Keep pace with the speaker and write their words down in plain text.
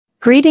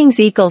Greetings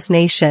Eagles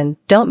Nation,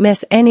 don't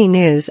miss any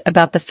news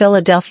about the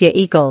Philadelphia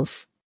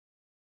Eagles.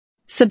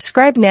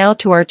 Subscribe now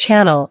to our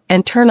channel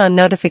and turn on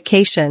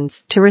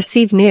notifications to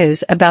receive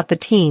news about the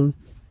team.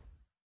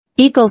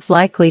 Eagles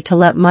likely to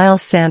let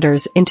Miles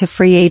Sanders into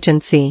free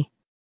agency.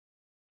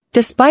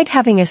 Despite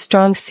having a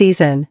strong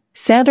season,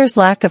 Sanders'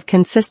 lack of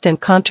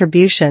consistent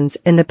contributions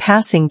in the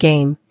passing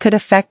game could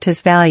affect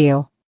his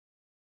value.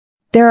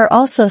 There are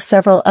also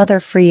several other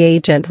free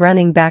agent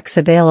running backs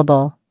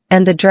available,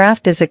 and the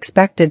draft is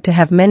expected to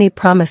have many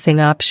promising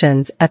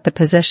options at the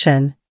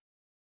position.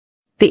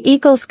 The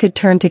Eagles could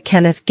turn to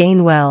Kenneth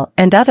Gainwell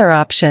and other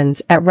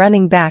options at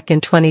running back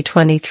in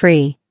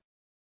 2023.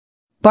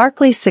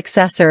 Barkley's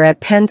successor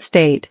at Penn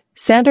State,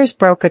 Sanders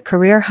broke a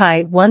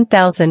career-high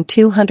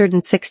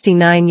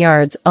 1,269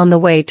 yards on the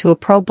way to a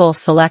Pro Bowl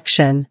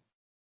selection.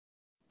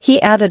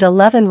 He added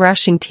 11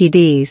 rushing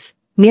TDs,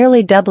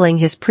 nearly doubling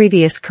his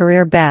previous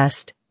career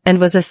best, and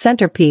was a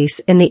centerpiece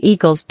in the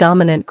Eagles'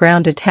 dominant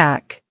ground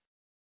attack.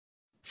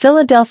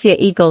 Philadelphia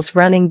Eagles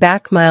running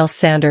back Miles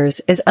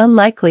Sanders is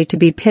unlikely to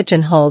be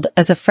pigeonholed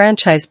as a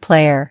franchise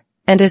player,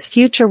 and his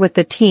future with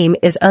the team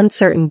is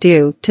uncertain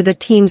due to the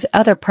team's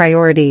other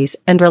priorities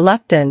and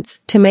reluctance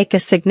to make a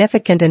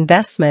significant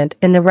investment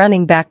in the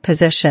running back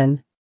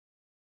position.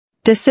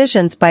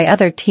 Decisions by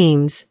other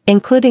teams,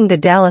 including the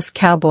Dallas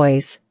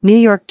Cowboys, New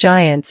York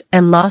Giants,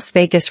 and Las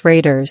Vegas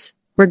Raiders,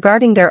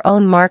 regarding their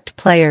own marked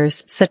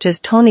players such as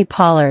Tony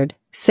Pollard,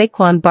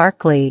 Saquon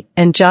Barkley,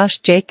 and Josh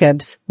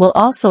Jacobs will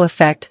also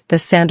affect the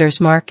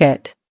Sanders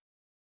market.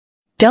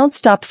 Don't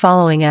stop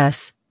following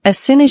us. As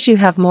soon as you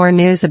have more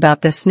news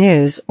about this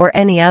news or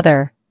any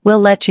other, we'll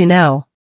let you know.